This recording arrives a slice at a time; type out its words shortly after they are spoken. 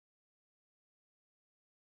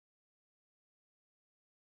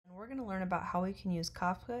We're going to learn about how we can use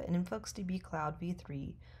Kafka and InfluxDB Cloud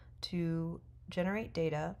v3 to generate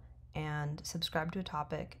data and subscribe to a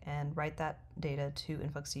topic and write that data to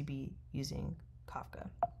InfluxDB using Kafka.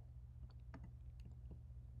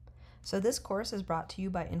 So this course is brought to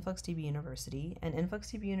you by InfluxDB University, and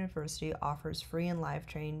InfluxDB University offers free and live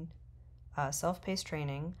self-paced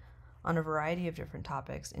training on a variety of different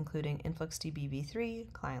topics, including InfluxDB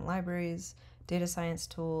v3, client libraries, data science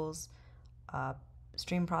tools,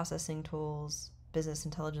 stream processing tools, business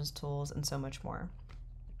intelligence tools, and so much more.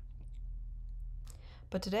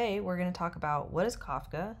 But today we're going to talk about what is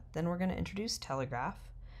Kafka, then we're going to introduce Telegraf,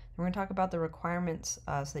 then we're going to talk about the requirements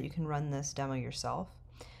so that you can run this demo yourself,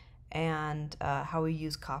 and how we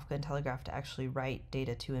use Kafka and Telegraf to actually write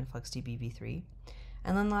data to InfluxDB v3.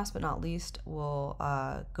 And then last but not least, we'll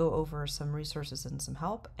go over some resources and some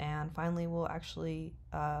help, and finally we'll actually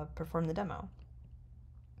perform the demo.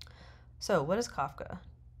 So what is Kafka?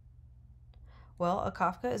 Well,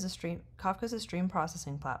 Kafka is a stream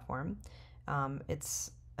processing platform.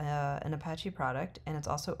 It's an Apache product, and it's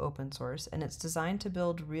also open source, and it's designed to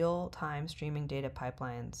build real-time streaming data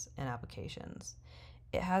pipelines and applications.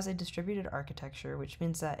 It has a distributed architecture, which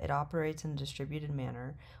means that it operates in a distributed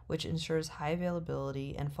manner, which ensures high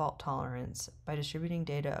availability and fault tolerance by distributing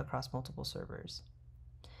data across multiple servers.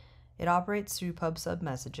 It operates through pub-sub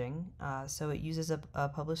messaging, so it uses a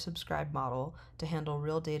publish-subscribe model to handle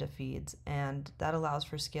real data feeds, and that allows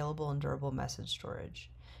for scalable and durable message storage.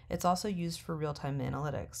 It's also used for real-time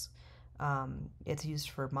analytics. It's used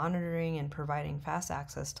for monitoring and providing fast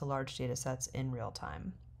access to large data sets in real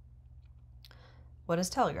time. What is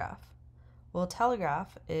Telegraf? Well, Telegraf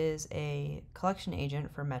is a collection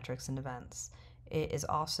agent for metrics and events. It is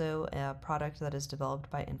also a product that is developed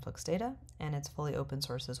by InfluxData, and it's fully open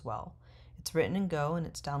source as well. It's written in Go, and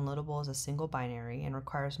it's downloadable as a single binary and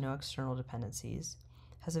requires no external dependencies,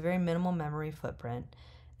 has a very minimal memory footprint,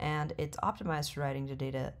 and it's optimized for writing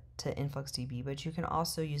data to InfluxDB, but you can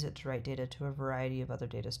also use it to write data to a variety of other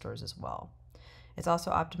data stores as well. It's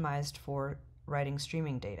also optimized for writing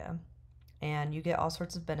streaming data. And you get all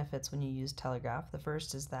sorts of benefits when you use Telegraf. The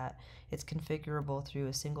first is that it's configurable through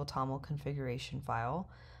a single TOML configuration file,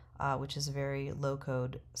 which is a very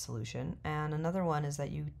low-code solution. And another one is that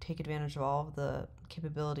you take advantage of all of the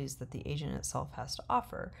capabilities that the agent itself has to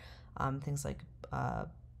offer, things like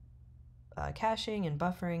caching and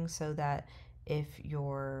buffering, so that if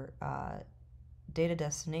your data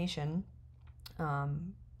destination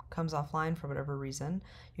comes offline for whatever reason,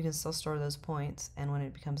 you can still store those points, and when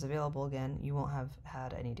it becomes available again, you won't have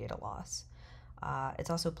had any data loss. It's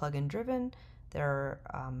also plugin driven. There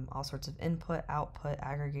are all sorts of input, output,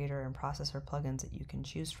 aggregator, and processor plugins that you can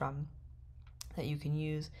choose from, that you can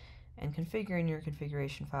use and configure in your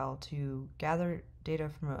configuration file to gather data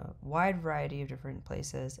from a wide variety of different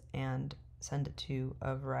places and send it to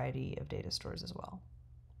a variety of data stores as well.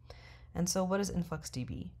 And so what is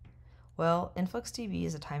InfluxDB? Well, InfluxDB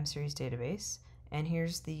is a time series database, and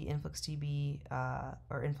here's the InfluxDB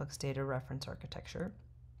or InfluxData reference architecture.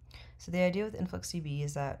 So the idea with InfluxDB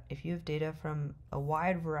is that if you have data from a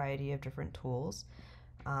wide variety of different tools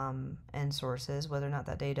and sources, whether or not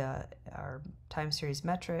that data are time series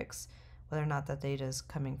metrics, whether or not that data is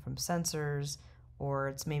coming from sensors, or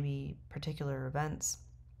it's maybe particular events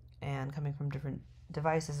and coming from different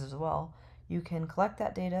devices as well, you can collect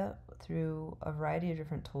that data through a variety of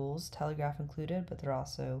different tools, Telegraf included, but there are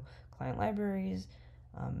also client libraries,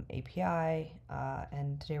 API,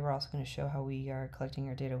 and today we're also going to show how we are collecting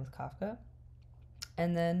our data with Kafka.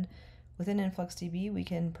 And then within InfluxDB, we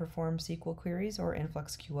can perform SQL queries or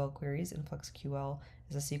InfluxQL queries. InfluxQL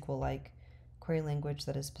is a SQL-like query language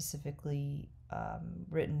that is specifically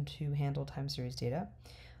written to handle time series data.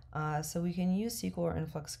 So we can use SQL or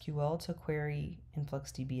InfluxQL to query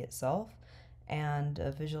InfluxDB itself and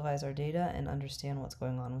visualize our data and understand what's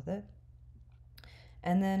going on with it.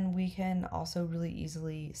 And then we can also really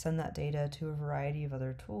easily send that data to a variety of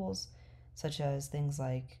other tools, such as things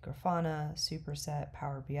like Grafana, Superset,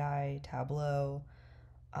 Power BI, Tableau,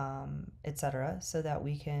 etc., so that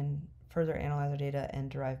we can further analyze our data and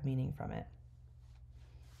derive meaning from it.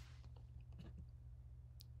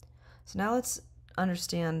 So now let's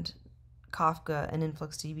understand Kafka and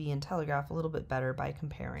InfluxDB and Telegraf a little bit better by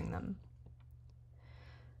comparing them.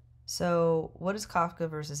 So what is Kafka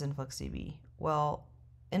versus InfluxDB? Well,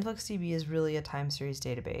 InfluxDB is really a time series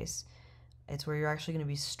database. It's where you're actually going to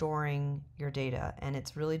be storing your data, and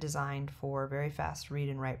it's really designed for very fast read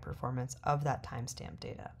and write performance of that timestamp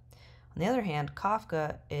data. On the other hand,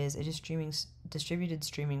 Kafka is a distributed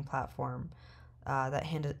streaming platform that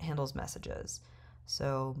handles messages.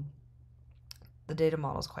 So the data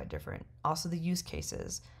model is quite different. Also the use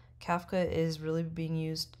cases. Kafka is really being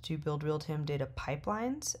used to build real-time data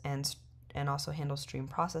pipelines and also handle stream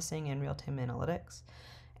processing and real-time analytics.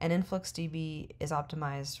 And InfluxDB is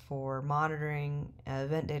optimized for monitoring,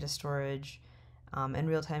 event data storage, and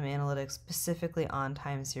real-time analytics, specifically on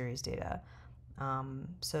time series data.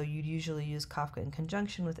 So you'd usually use Kafka in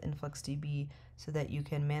conjunction with InfluxDB so that you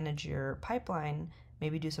can manage your pipeline,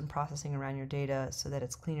 maybe do some processing around your data so that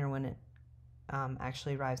it's cleaner when it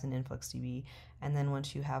actually arrives in InfluxDB. And then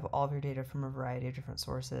once you have all of your data from a variety of different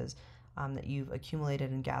sources that you've accumulated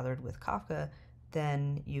and gathered with Kafka,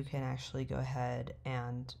 then you can actually go ahead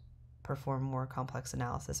and perform more complex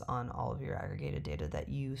analysis on all of your aggregated data that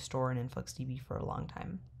you store in InfluxDB for a long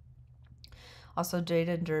time. Also,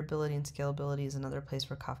 data durability and scalability is another place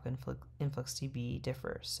where Kafka and InfluxDB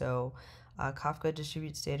differ. So Kafka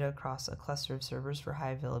distributes data across a cluster of servers for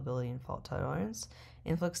high availability and fault tolerance.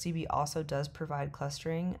 InfluxDB also does provide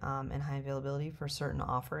clustering and high availability for certain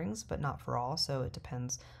offerings, but not for all, so it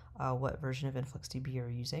depends what version of InfluxDB you're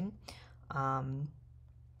using. And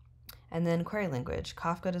then query language.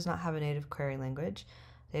 Kafka does not have a native query language.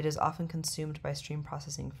 It is often consumed by stream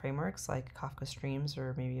processing frameworks like Kafka Streams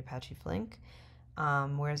or maybe Apache Flink,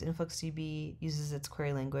 whereas InfluxDB uses its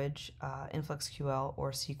query language, InfluxQL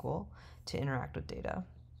or SQL, to interact with data.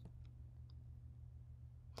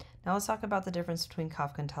 Now let's talk about the difference between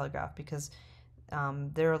Kafka and Telegraf, because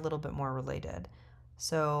they're a little bit more related.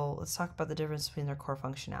 So let's talk about the difference between their core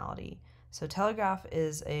functionality. So Telegraf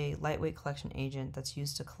is a lightweight collection agent that's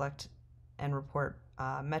used to collect and report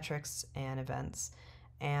metrics and events,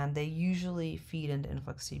 and they usually feed into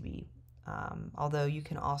InfluxDB, although you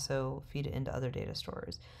can also feed it into other data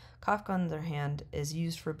stores. Kafka, on the other hand, is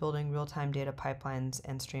used for building real-time data pipelines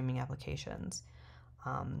and streaming applications.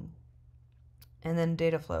 And then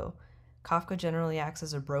data flow. Kafka generally acts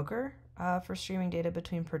as a broker for streaming data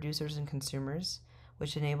between producers and consumers,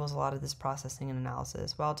 which enables a lot of this processing and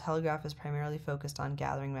analysis, while Telegraf is primarily focused on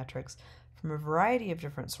gathering metrics from a variety of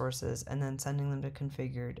different sources and then sending them to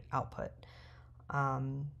configured output.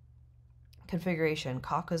 Configuration.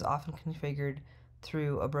 Kafka is often configured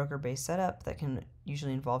through a broker-based setup that can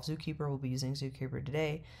usually involve Zookeeper. We'll be using Zookeeper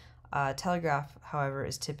today. Telegraf, however,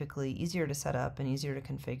 is typically easier to set up and easier to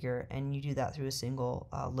configure, and you do that through a single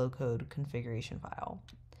low-code configuration file.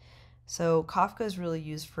 So Kafka is really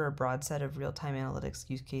used for a broad set of real-time analytics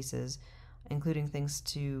use cases, including things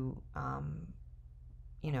to,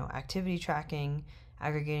 activity tracking,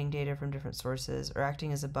 aggregating data from different sources, or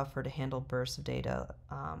acting as a buffer to handle bursts of data,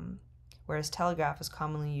 whereas Telegraf is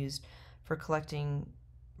commonly used for collecting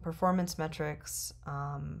performance metrics,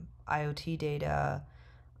 IoT data,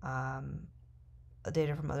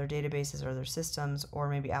 data from other databases or other systems, or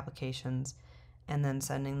maybe applications, and then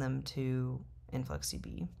sending them to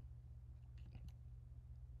InfluxDB.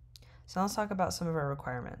 So now let's talk about some of our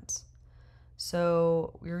requirements.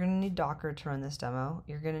 So you're going to need Docker to run this demo.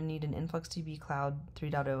 You're going to need an InfluxDB Cloud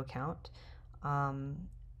 3.0 account.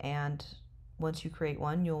 And once you create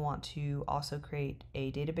one, you'll want to also create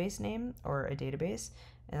a database name or a database,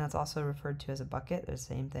 and that's also referred to as a bucket, the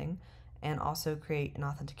same thing, and also create an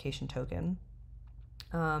authentication token,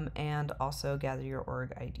 and also gather your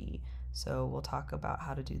org ID. So we'll talk about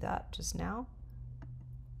how to do that just now.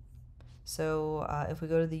 So if we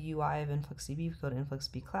go to the UI of InfluxDB, we go to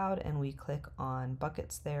InfluxDB Cloud and we click on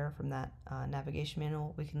buckets there from that navigation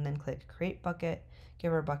manual, we can then click Create Bucket,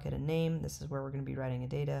 give our bucket a name. This is where we're going to be writing a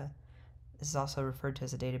data. This is also referred to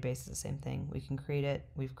as a database. It's the same thing. We can create it.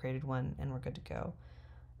 We've created one and we're good to go.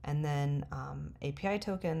 And then API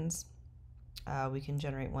tokens, we can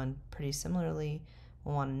generate one pretty similarly.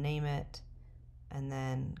 We'll want to name it and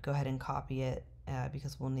then go ahead and copy it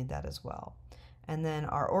because we'll need that as well. And then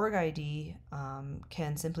our org ID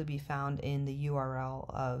can simply be found in the URL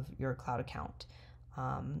of your cloud account.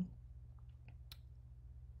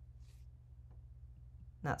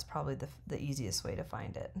 That's probably the easiest way to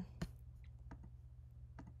find it.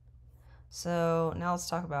 So now let's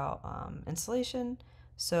talk about installation.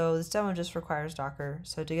 So this demo just requires Docker.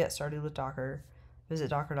 So to get started with Docker, visit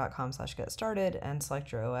docker.com/getstarted and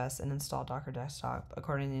select your OS and install Docker Desktop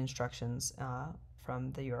according to the instructions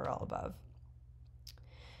from the URL above.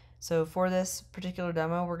 So for this particular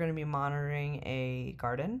demo, we're going to be monitoring a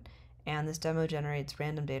garden, and this demo generates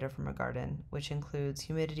random data from a garden, which includes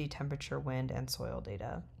humidity, temperature, wind, and soil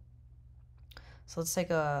data. So let's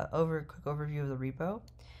take a quick overview of the repo.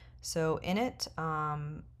 So in it,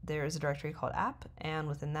 there is a directory called app, and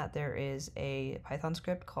within that there is a Python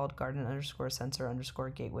script called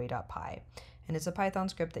garden_sensor_gateway.py. And it's a Python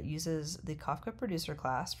script that uses the Kafka producer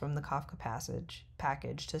class from the Kafka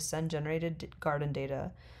package to send generated garden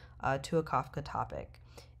data to a Kafka topic.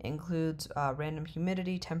 It includes random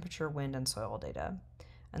humidity, temperature, wind, and soil data.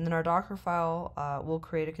 And then our Docker file will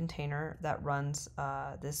create a container that runs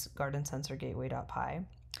this garden sensor gateway.py.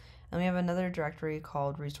 And we have another directory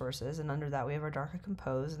called resources, and under that we have our Docker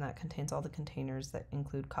compose, and that contains all the containers that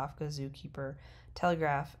include Kafka, Zookeeper,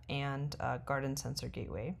 Telegraf, and garden sensor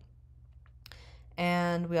gateway.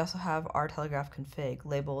 And we also have our Telegraf config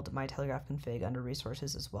labeled my Telegraf config under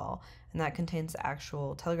resources as well, and that contains the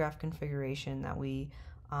actual Telegraf configuration that we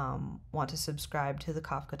want to subscribe to the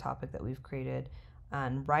Kafka topic that we've created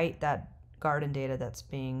and write that garden data that's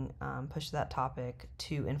being pushed to that topic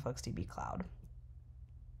to InfluxDB Cloud.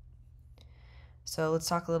 So let's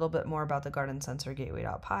talk a little bit more about the garden sensor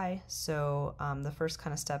gateway.py. So the first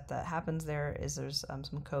kind of step that happens there is there's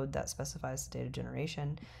some code that specifies the data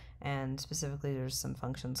generation, and specifically there's some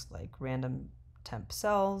functions like random temp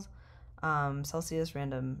cells, Celsius,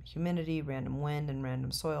 random humidity, random wind, and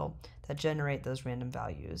random soil that generate those random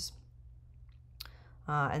values.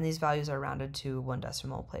 And these values are rounded to 1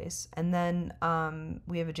 decimal place. And then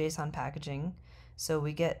we have a JSON packaging. So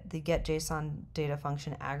we get the getJSON data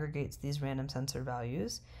function aggregates these random sensor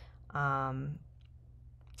values. And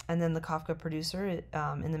then the Kafka producer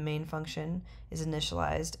in the main function is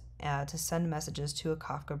initialized to send messages to a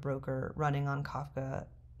Kafka broker running on Kafka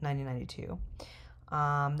 9092.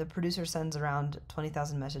 The producer sends around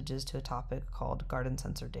 20,000 messages to a topic called garden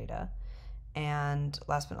sensor data. And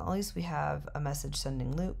last but not least, we have a message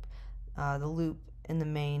sending loop. The loop in the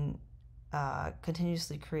main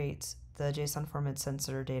continuously creates the JSON format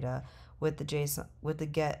sensor data with the get_JSON_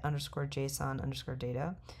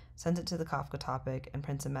 data, sends it to the Kafka topic, and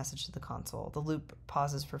prints a message to the console. The loop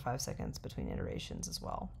pauses for 5 seconds between iterations as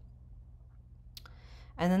well.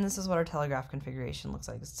 And then this is what our Telegraf configuration looks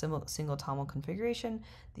like. It's single toml configuration.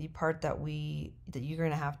 The part that you're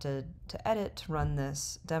going to have to edit to run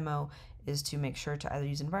this demo is to make sure to either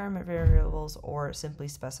use environment variables or simply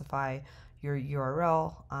specify your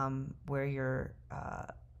URL, where your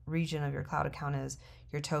region of your cloud account is,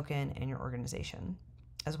 your token, and your organization,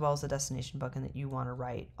 as well as the destination bucket that you want to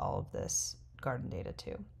write all of this garden data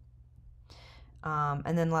to.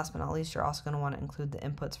 And then last but not least, you're also going to want to include the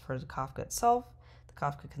inputs for the Kafka itself, the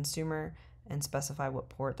Kafka consumer, and specify what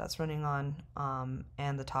port that's running on,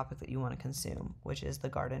 and the topic that you want to consume, which is the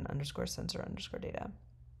garden_sensor_data.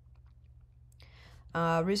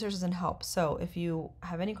 Resources and help. So if you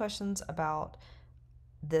have any questions about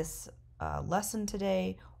this lesson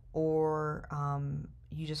today, or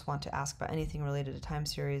you just want to ask about anything related to time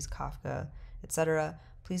series, Kafka, etc.,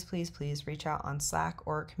 please reach out on Slack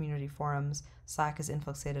or community forums. Slack is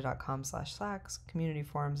influxdata.com/Slack. Community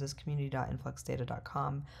forums is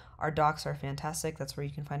community.influxdata.com. Our docs are fantastic. That's where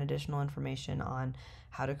you can find additional information on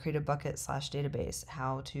how to create a bucket/database,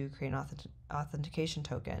 how to create an authentication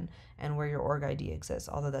token, and where your org ID exists,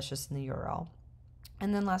 although that's just in the URL.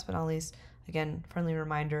 And then last but not least, again, friendly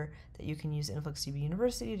reminder that you can use InfluxDB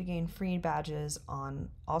University to gain free badges on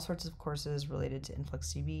all sorts of courses related to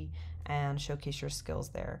InfluxDB and showcase your skills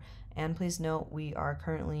there. And please note, we are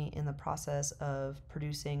currently in the process of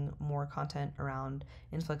producing more content around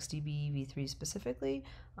InfluxDB v3 specifically.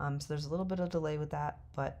 So there's a little bit of delay with that,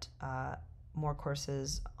 but more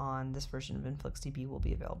courses on this version of InfluxDB will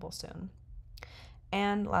be available soon.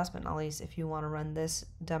 And last but not least, if you want to run this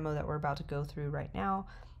demo that we're about to go through right now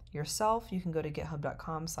yourself, you can go to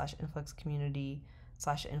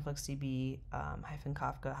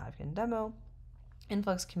github.com/influxcommunity/influxdb-kafka-demo.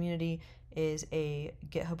 Influx Community is a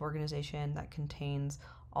GitHub organization that contains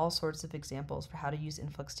all sorts of examples for how to use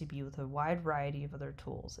InfluxDB with a wide variety of other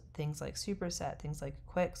tools. Things like Superset, things like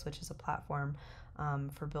Quix, which is a platform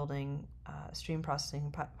for building stream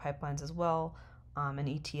processing pipelines as well, and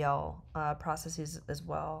ETL processes as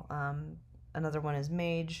well. Another one is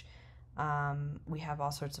Mage. We have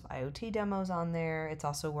all sorts of IoT demos on there. It's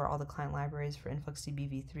also where all the client libraries for InfluxDB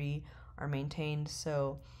v3 are maintained.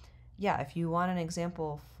 So yeah, if you want an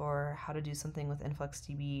example for how to do something with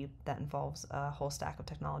InfluxDB that involves a whole stack of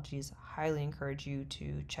technologies, highly encourage you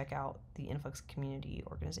to check out the Influx Community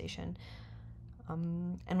organization.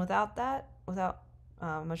 And without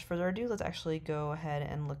much further ado, let's actually go ahead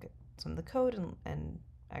and look at some of the code and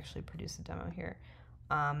actually produce a demo here.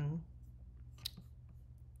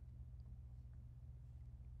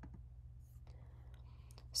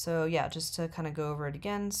 So yeah, just to kind of go over it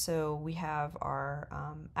again, so we have our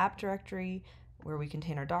app directory where we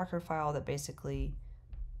contain our Docker file that basically,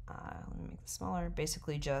 let me make this smaller,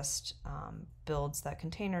 basically just builds that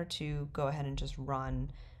container to go ahead and just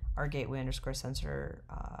run our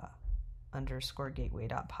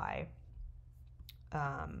gateway_sensor_gateway.py.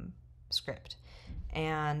 script.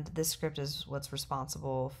 And this script is what's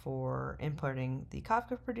responsible for importing the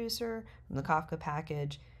Kafka producer from the Kafka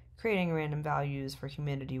package, creating random values for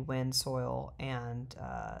humidity, wind, soil, and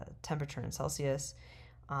temperature in Celsius,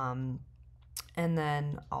 and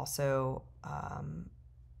then also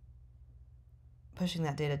pushing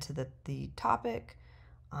that data to the topic,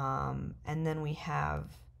 and then we have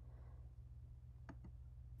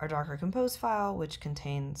our Docker Compose file, which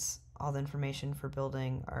contains all the information for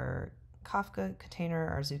building our Kafka container,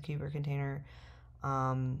 our Zookeeper container,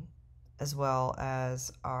 as well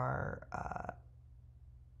as our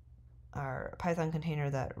Python container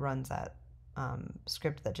that runs that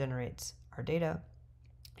script that generates our data,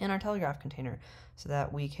 and our Telegraf container, so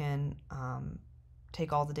that we can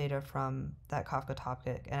take all the data from that Kafka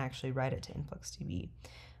topic and actually write it to InfluxDB.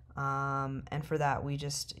 And for that, we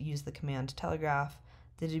just use the command Telegraf,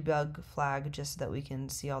 the debug flag, just so that we can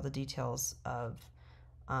see all the details of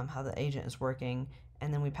how the agent is working,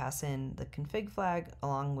 and then we pass in the config flag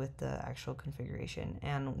along with the actual configuration.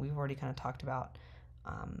 And we've already kind of talked about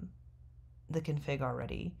the config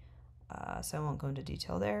already, so I won't go into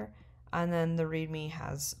detail there. And then the README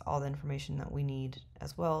has all the information that we need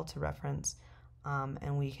as well to reference,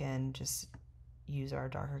 and we can just use our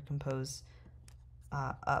Docker Compose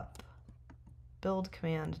up build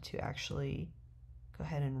command to actually go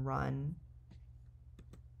ahead and run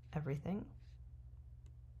everything.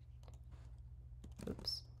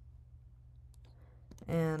 Oops.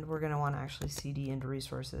 And we're going to want to actually cd into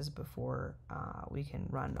resources before we can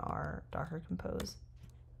run our Docker Compose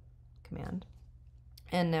command.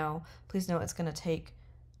 And now, please note, it's going to take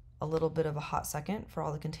a little bit of a hot second for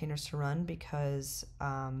all the containers to run, because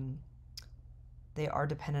they are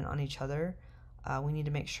dependent on each other. We need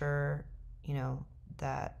to make sure,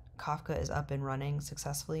 that Kafka is up and running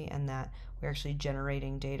successfully, and that we're actually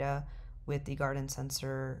generating data with the garden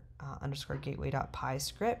sensor _ gateway.py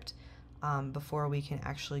script before we can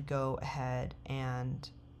actually go ahead and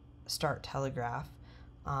start Telegraf,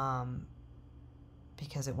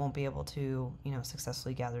 because it won't be able to,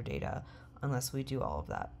 successfully gather data unless we do all of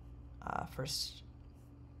that first.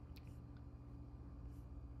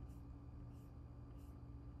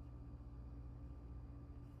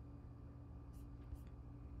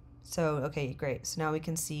 So, okay, great. So now we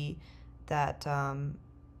can see that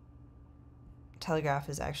Telegraf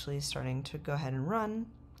is actually starting to go ahead and run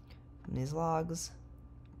from these logs.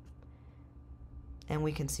 And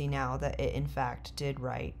we can see now that it, in fact, did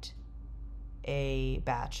write a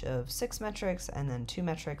batch of 6 metrics and then 2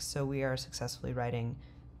 metrics, so we are successfully writing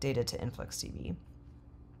data to InfluxDB.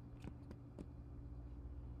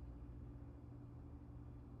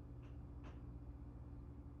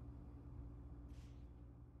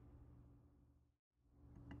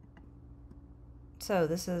 So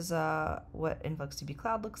this is what InfluxDB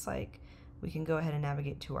Cloud looks like. We can go ahead and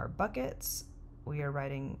navigate to our buckets. We are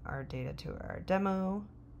writing our data to our demo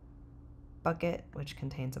bucket, which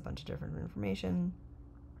contains a bunch of different information.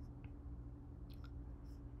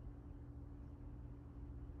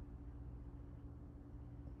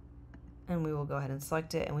 And we will go ahead and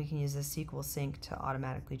select it, and we can use the SQL sync to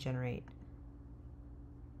automatically generate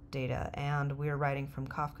data. And we are writing from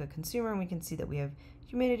Kafka consumer, and we can see that we have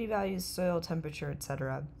humidity values, soil temperature,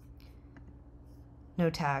 etc. No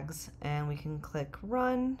tags, and we can click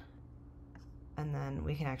run, and then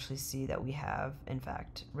we can actually see that we have, in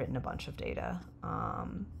fact, written a bunch of data.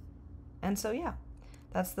 And so, yeah,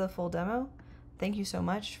 that's the full demo. Thank you so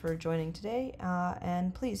much for joining today,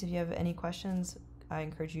 and please, if you have any questions, I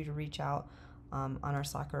encourage you to reach out on our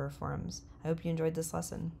Slack or forums. I hope you enjoyed this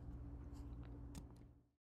lesson.